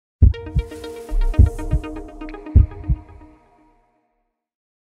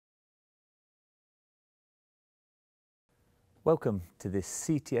Welcome to this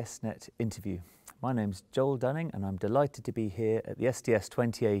CTSNet interview. My name's Joel Dunning and I'm delighted to be here at the STS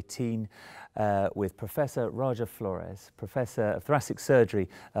 2018 with Professor Raja Flores, Professor of Thoracic Surgery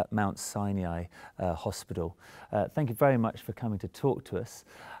at Mount Sinai Hospital. Thank you very much for coming to talk to us.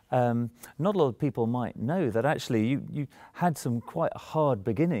 Not a lot of people might know that actually you had some quite a hard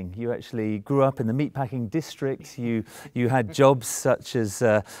beginning. You actually grew up in the meatpacking district. You had jobs such as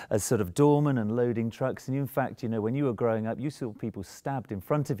sort of doorman and loading trucks. And you, in fact, when you were growing up, you saw people stabbed in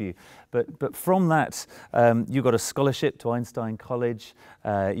front of you. But from that, you got a scholarship to Einstein College.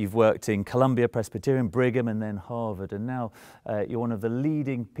 You've worked in Columbia Presbyterian, Brigham, and then Harvard. And now you're one of the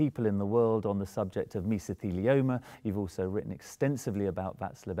leading people in the world on the subject of mesothelioma. You've also written extensively about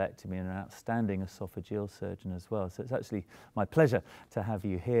Lobectomy and an outstanding esophageal surgeon as well. So it's actually my pleasure to have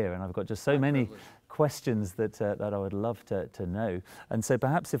you here, and I've got just so many questions that I would love to know. And so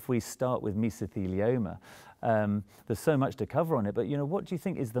perhaps if we start with mesothelioma, there's so much to cover on it, but what do you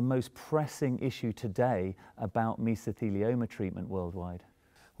think is the most pressing issue today about mesothelioma treatment worldwide?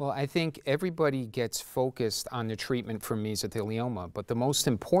 Well, I think everybody gets focused on the treatment for mesothelioma, but the most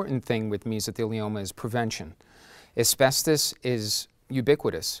important thing with mesothelioma is prevention. Asbestos is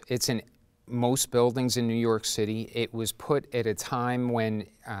ubiquitous. It's in most buildings in New York City. It was put at a time when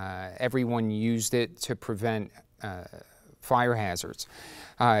everyone used it to prevent fire hazards.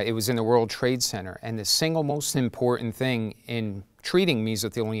 It was in the World Trade Center. And the single most important thing in treating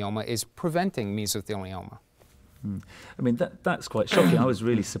mesothelioma is preventing mesothelioma. I mean, that's quite shocking. I was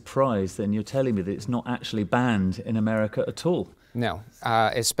really surprised then you're telling me that it's not actually banned in America at all. No,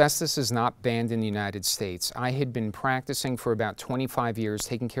 asbestos is not banned in the United States. I had been practicing for about 25 years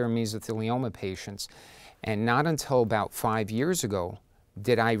taking care of mesothelioma patients, and not until about 5 years ago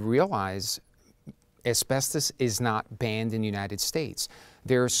did I realize asbestos is not banned in the United States.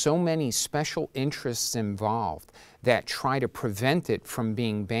 There are so many special interests involved that try to prevent it from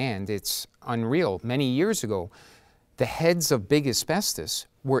being banned. It's unreal. Many years ago, the heads of big asbestos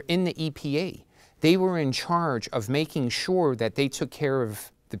were in the EPA. They were in charge of making sure that they took care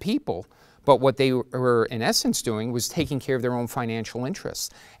of the people, but what they were in essence doing was taking care of their own financial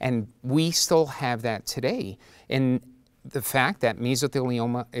interests. And we still have that today in the fact that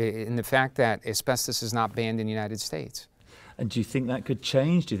mesothelioma, in the fact that asbestos is not banned in the United States. And do you think that could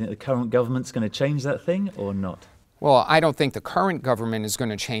change? Do you think the current government's going to change that thing or not? Well, I don't think the current government is going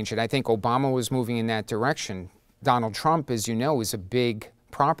to change it. I think Obama was moving in that direction. Donald Trump, as you know, is a big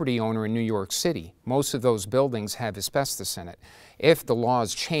property owner in New York City. Most of those buildings have asbestos in it. If the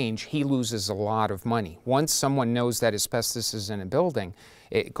laws change, he loses a lot of money. Once someone knows that asbestos is in a building,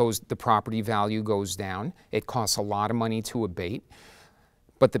 the property value goes down. It costs a lot of money to abate.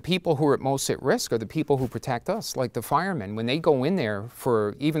 But the people who are most at risk are the people who protect us, like the firemen. When they go in there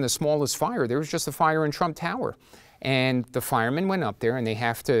for even the smallest fire, there was just a fire in Trump Tower. And the firemen went up there and they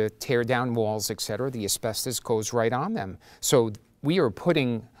have to tear down walls, etc. The asbestos goes right on them. So we are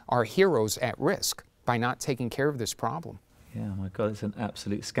putting our heroes at risk by not taking care of this problem. Yeah, my God, it's an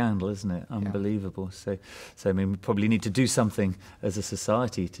absolute scandal, isn't it? Unbelievable. Yeah. So I mean, we probably need to do something as a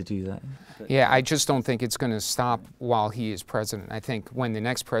society to do that. Yeah, I just don't think it's going to stop while he is president. I think when the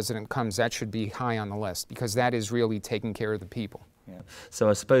next president comes, that should be high on the list, because that is really taking care of the people. Yeah. So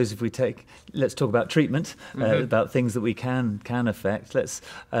I suppose if let's talk about treatment, about things that we can affect.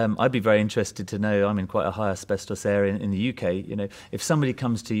 I'd be very interested to know, I'm in quite a high asbestos area in the UK, if somebody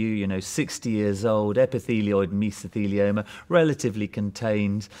comes to you, 60 years old, epithelioid mesothelioma, relatively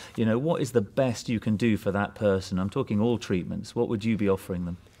contained, what is the best you can do for that person? I'm talking all treatments. What would you be offering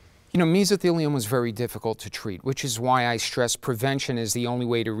them? Mesothelioma is very difficult to treat, which is why I stress prevention is the only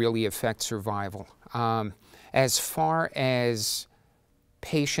way to really affect survival. As far as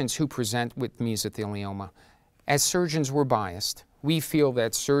patients who present with mesothelioma, as surgeons, we're biased. We feel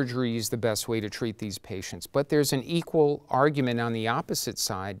that surgery is the best way to treat these patients, but there's an equal argument on the opposite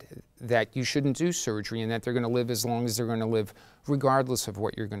side that you shouldn't do surgery and that they're going to live as long as they're going to live, regardless of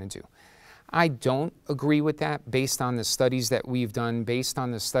what you're going to do. I don't agree with that based on the studies that we've done, based on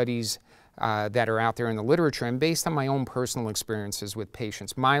the studies that are out there in the literature, and based on my own personal experiences with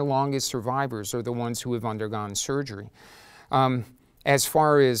patients. My longest survivors are the ones who have undergone surgery. As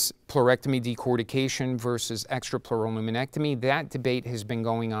far as pleurectomy decortication versus extrapleural pneumonectomy, that debate has been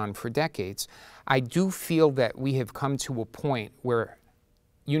going on for decades. I do feel that we have come to a point where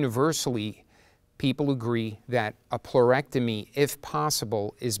universally people agree that a pleurectomy, if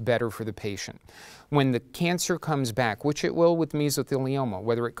possible, is better for the patient. When the cancer comes back, which it will with mesothelioma,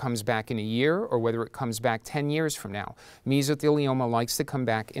 whether it comes back in a year or whether it comes back 10 years from now, mesothelioma likes to come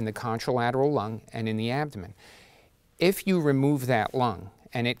back in the contralateral lung and in the abdomen. If you remove that lung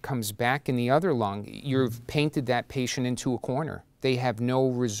and it comes back in the other lung, you've painted that patient into a corner. They have no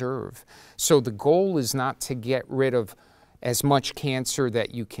reserve. So the goal is not to get rid of as much cancer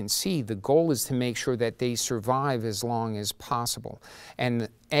that you can see. The goal is to make sure that they survive as long as possible. And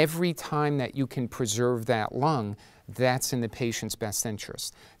every time that you can preserve that lung, that's in the patient's best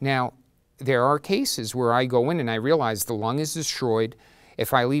interest. Now, there are cases where I go in and I realize the lung is destroyed.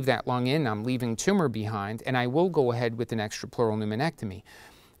 If I leave that lung in, I'm leaving tumor behind, and I will go ahead with an extrapleural pneumonectomy.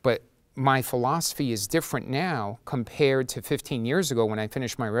 But my philosophy is different now compared to 15 years ago when I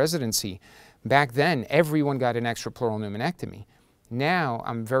finished my residency. Back then, everyone got an extrapleural pneumonectomy. Now,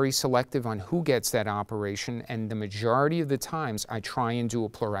 I'm very selective on who gets that operation, and the majority of the times, I try and do a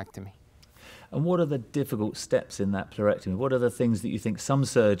pleurectomy. And what are the difficult steps in that pleurectomy? What are the things that you think some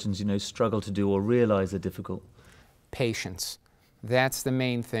surgeons, struggle to do or realize are difficult? Patience. That's the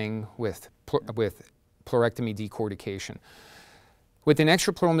main thing with pleurectomy decortication. With an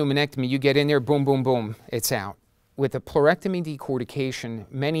extrapleural pneumonectomy, you get in there, boom, boom, boom, it's out. With a pleurectomy decortication,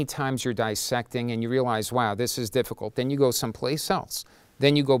 many times you're dissecting and you realize, wow, this is difficult. Then you go someplace else.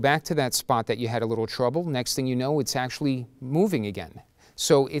 Then you go back to that spot that you had a little trouble. Next thing you know, it's actually moving again.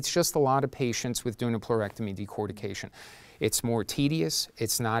 So it's just a lot of patience with doing a pleurectomy decortication. It's more tedious.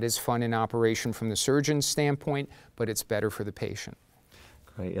 It's not as fun an operation from the surgeon's standpoint, but it's better for the patient.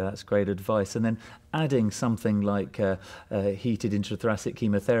 Great, yeah, that's great advice. And then adding something like heated intrathoracic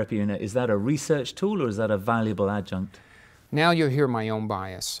chemotherapy, is that a research tool or is that a valuable adjunct? Now you'll hear my own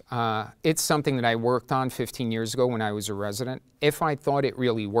bias. It's something that I worked on 15 years ago when I was a resident. If I thought it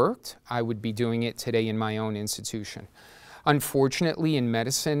really worked, I would be doing it today in my own institution. Unfortunately, in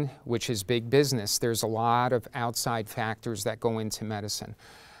medicine, which is big business, there's a lot of outside factors that go into medicine.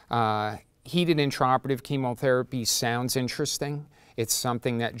 Heated intraoperative chemotherapy sounds interesting. It's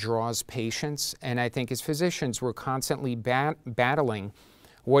something that draws patients, and I think as physicians, we're constantly battling,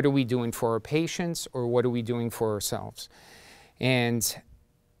 what are we doing for our patients or what are we doing for ourselves? And,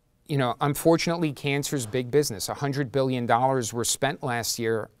 unfortunately, cancer is big business. $100 billion were spent last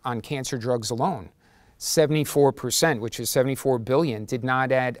year on cancer drugs alone. 74%, which is 74 billion, did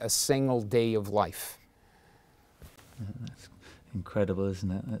not add a single day of life. That's incredible,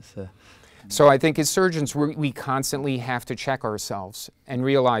 isn't it? So I think as surgeons, we constantly have to check ourselves and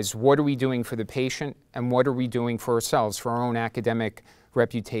realize what are we doing for the patient and what are we doing for ourselves, for our own academic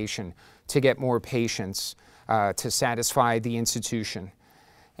reputation, to get more patients, to satisfy the institution.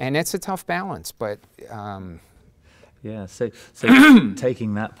 And it's a tough balance, but... Yeah, so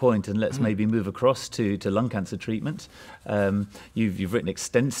taking that point, and let's maybe move across to lung cancer treatment. You've written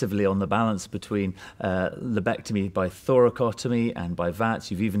extensively on the balance between lobectomy by thoracotomy and by VATS.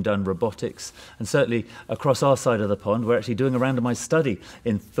 You've even done robotics. And certainly across our side of the pond, we're actually doing a randomized study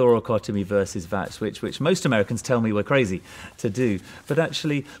in thoracotomy versus VATS, which most Americans tell me we're crazy to do. But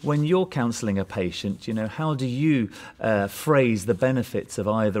actually, when you're counseling a patient, how do you phrase the benefits of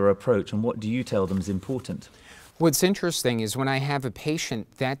either approach, and what do you tell them is important? What's interesting is when I have a patient,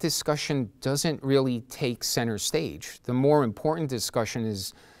 that discussion doesn't really take center stage. The more important discussion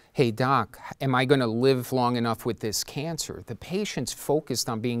is, hey doc, am I going to live long enough with this cancer? The patient's focused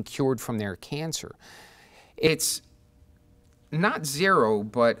on being cured from their cancer. It's not zero,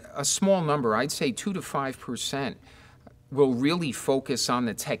 but a small number, I'd say 2 to 5%, will really focus on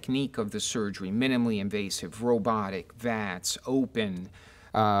the technique of the surgery, minimally invasive, robotic, VATS, open,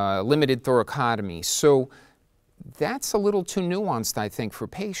 limited thoracotomy. So that's a little too nuanced, I think, for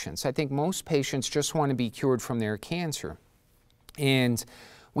patients. I think most patients just want to be cured from their cancer. And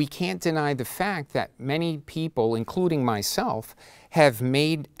we can't deny the fact that many people, including myself, have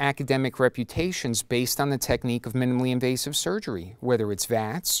made academic reputations based on the technique of minimally invasive surgery, whether it's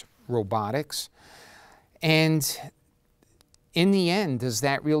VATS, robotics. And in the end, does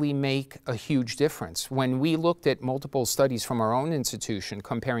that really make a huge difference? When we looked at multiple studies from our own institution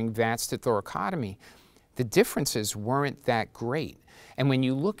comparing VATS to thoracotomy, the differences weren't that great. And when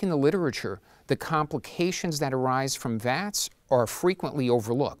you look in the literature, the complications that arise from VATS are frequently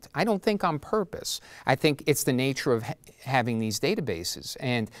overlooked. I don't think on purpose. I think it's the nature of having these databases.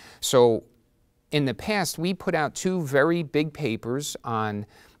 And so in the past, we put out 2 very big papers on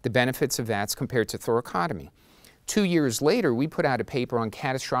the benefits of VATS compared to thoracotomy. 2 years later, we put out a paper on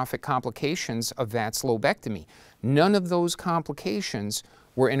catastrophic complications of VATS lobectomy. None of those complications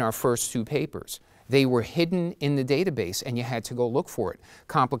were in our first 2 papers. They were hidden in the database, and you had to go look for it.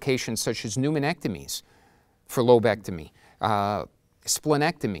 Complications such as pneumonectomies for lobectomy,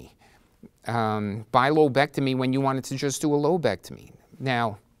 splenectomy, bilobectomy when you wanted to just do a lobectomy.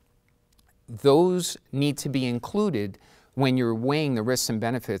 Now, those need to be included when you're weighing the risks and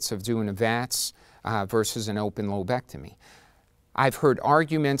benefits of doing a VATS versus an open lobectomy. I've heard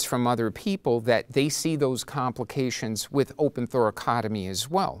arguments from other people that they see those complications with open thoracotomy as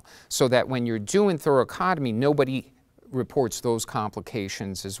well, so that when you're doing thoracotomy, nobody reports those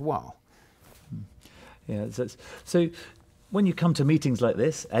complications as well. Yeah, so when you come to meetings like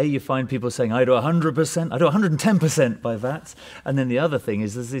this, you find people saying, I do 100%, I do 110% by VATS. And then the other thing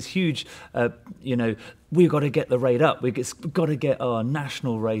is there's this huge, we've got to get the rate up. We've got to get our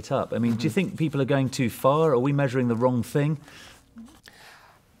national rate up. I mean, do you think people are going too far? Are we measuring the wrong thing?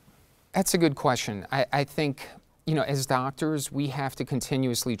 That's a good question. I think, as doctors, we have to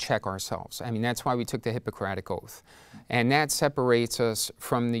continuously check ourselves. I mean, that's why we took the Hippocratic Oath. And that separates us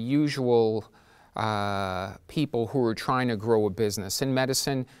from the usual people who are trying to grow a business. In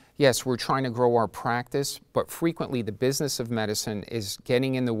medicine, yes, we're trying to grow our practice, but frequently the business of medicine is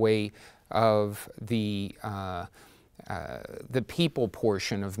getting in the way of the people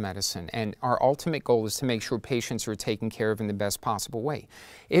portion of medicine. And our ultimate goal is to make sure patients are taken care of in the best possible way.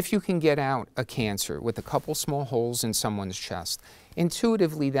 If you can get out a cancer with a couple small holes in someone's chest,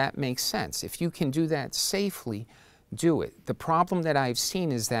 intuitively that makes sense. If you can do that safely, do it. The problem that I've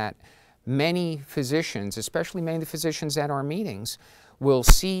seen is that many physicians, especially many of the physicians at our meetings, will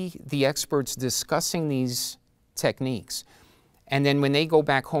see the experts discussing these techniques. And then when they go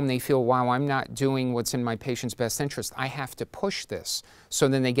back home, they feel, wow, I'm not doing what's in my patient's best interest. I have to push this. So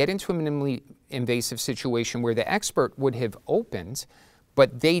then they get into a minimally invasive situation where the expert would have opened,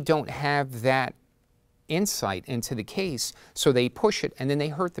 but they don't have that insight into the case, so they push it and then they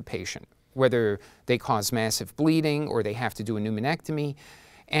hurt the patient, whether they cause massive bleeding or they have to do a pneumonectomy.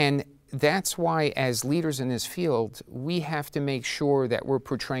 And that's why, as leaders in this field, we have to make sure that we're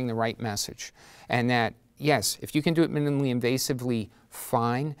portraying the right message, and that yes, if you can do it minimally invasively,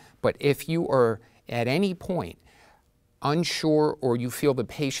 fine, but if you are at any point unsure or you feel the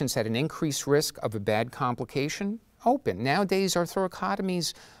patient's at an increased risk of a bad complication, open. Nowadays, our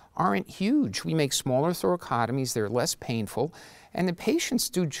thoracotomies aren't huge. We make smaller thoracotomies, they're less painful, and the patients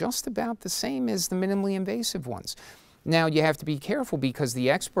do just about the same as the minimally invasive ones. Now, you have to be careful because the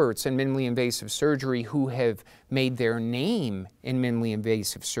experts in minimally invasive surgery who have made their name in minimally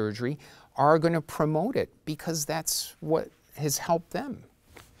invasive surgery are going to promote it because that's what has helped them.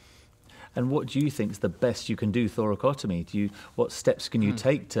 And what do you think is the best you can do thoracotomy? What steps can you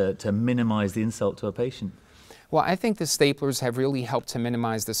take to minimize the insult to a patient? Well, I think the staplers have really helped to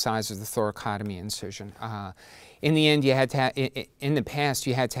minimize the size of the thoracotomy incision. In the end, you had to in the past,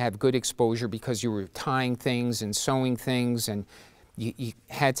 you had to have good exposure because you were tying things and sewing things, and you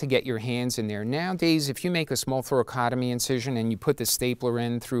had to get your hands in there. Nowadays, if you make a small thoracotomy incision and you put the stapler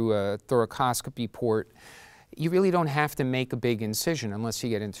in through a thoracoscopy port, you really don't have to make a big incision unless you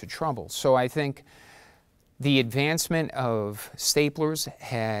get into trouble. So I think the advancement of staplers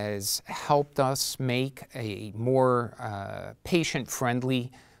has helped us make a more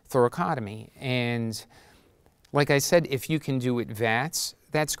patient-friendly thoracotomy. And like I said, if you can do it VATS,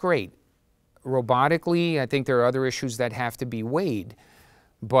 that's great. Robotically, I think there are other issues that have to be weighed.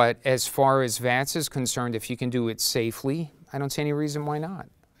 But as far as VATS is concerned, if you can do it safely, I don't see any reason why not.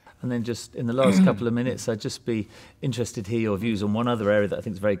 And then just in the last couple of minutes, I'd just be interested to hear your views on one other area that I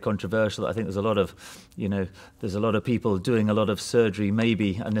think is very controversial. I think there's a lot of, there's a lot of people doing a lot of surgery,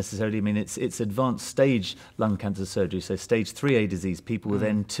 maybe unnecessarily. I mean, it's advanced stage lung cancer surgery, so stage 3A disease, people with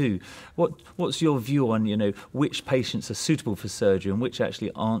N2. What's your view on, which patients are suitable for surgery and which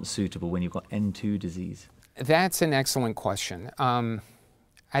actually aren't suitable when you've got N2 disease? That's an excellent question.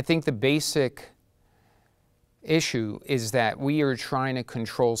 I think the basic issue is that we are trying to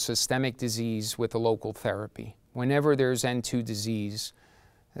control systemic disease with a local therapy. Whenever there's N2 disease,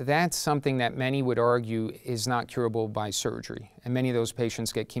 that's something that many would argue is not curable by surgery, and many of those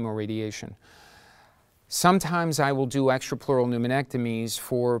patients get chemoradiation. Sometimes I will do extrapleural pneumonectomies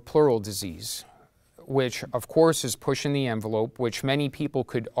for pleural disease, which of course is pushing the envelope, which many people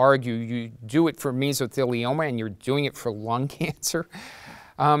could argue you do it for mesothelioma and you're doing it for lung cancer.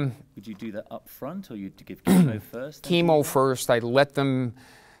 Would you do that up front, or you'd give chemo first? Chemo first. I'd let them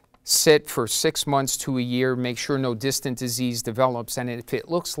sit for 6 months to a year, make sure no distant disease develops, and if it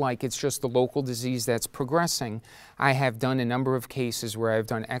looks like it's just the local disease that's progressing, I have done a number of cases where I've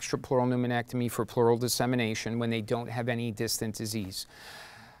done extrapleural pneumonectomy for pleural dissemination when they don't have any distant disease.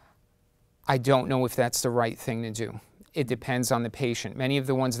 I don't know if that's the right thing to do. It depends on the patient. Many of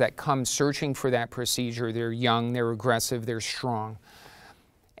the ones that come searching for that procedure, they're young, they're aggressive, they're strong.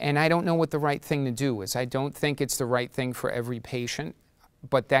 And I don't know what the right thing to do is. I don't think it's the right thing for every patient,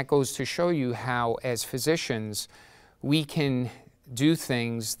 but that goes to show you how, as physicians, we can do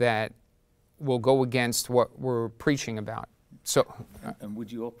things that will go against what we're preaching about. And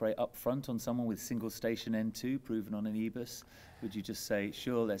would you operate up front on someone with single station N2 proven on an EBUS? Would you just say,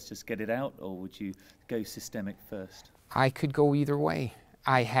 sure, let's just get it out, or would you go systemic first? I could go either way.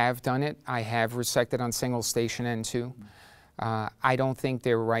 I have done it. I have resected on single station N2. I don't think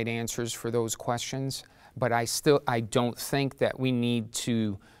they're right answers for those questions, but I don't think that we need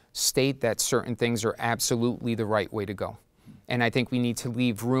to state that certain things are absolutely the right way to go. And I think we need to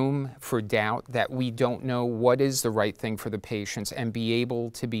leave room for doubt that we don't know what is the right thing for the patients and be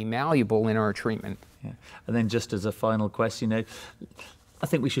able to be malleable in our treatment. Yeah. And then just as a final question, I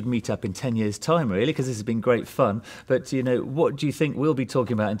think we should meet up in 10 years' time, really, because this has been great fun. But, what do you think we'll be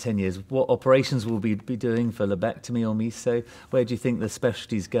talking about in 10 years? What operations will we be doing for lobectomy or meso? Where do you think the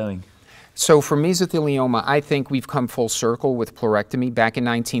specialty's going? So for mesothelioma, I think we've come full circle with pleurectomy. Back in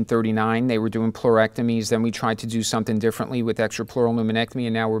 1939, they were doing pleurectomies. Then we tried to do something differently with extrapleural pneumonectomy,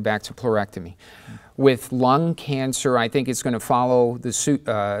 and now we're back to pleurectomy. With lung cancer, I think it's going to follow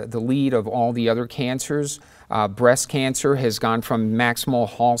the lead of all the other cancers. Breast cancer has gone from maximal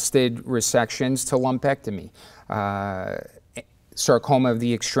Halsted resections to lumpectomy. Sarcoma of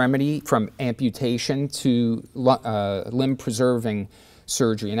the extremity from amputation to limb-preserving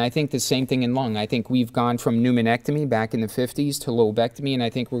surgery. And I think the same thing in lung. I think we've gone from pneumonectomy back in the 50s to lobectomy, and I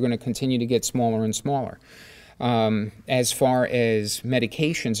think we're going to continue to get smaller and smaller. As far as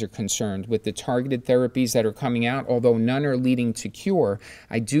medications are concerned, with the targeted therapies that are coming out, although none are leading to cure,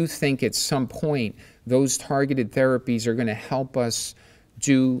 I do think at some point those targeted therapies are going to help us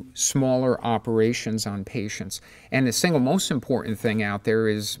do smaller operations on patients. And the single most important thing out there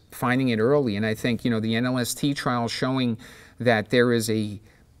is finding it early. And I think, the NLST trial showing that there is a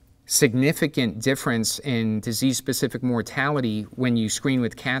significant difference in disease-specific mortality when you screen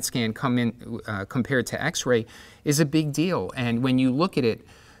with CAT scan compared to X-ray is a big deal. And when you look at it,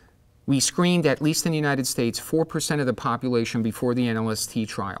 we screened, at least in the United States, 4% of the population before the NLST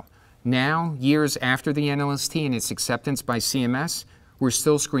trial. Now, years after the NLST and its acceptance by CMS, we're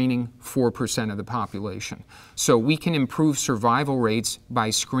still screening 4% of the population. So we can improve survival rates by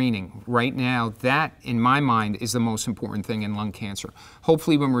screening. Right now, that, in my mind, is the most important thing in lung cancer.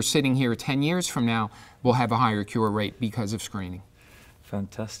 Hopefully, when we're sitting here 10 years from now, we'll have a higher cure rate because of screening.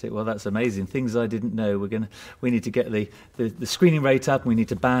 Fantastic. Well, that's amazing. Things I didn't know. We need to get the screening rate up, and we need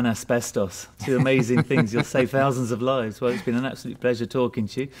to ban asbestos. Two amazing things. You'll save thousands of lives. Well, it's been an absolute pleasure talking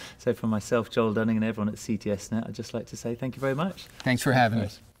to you. So from myself, Joel Dunning, and everyone at CTSNet, I'd just like to say thank you very much. Thanks for having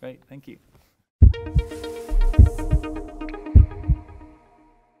us. Great. Thank you.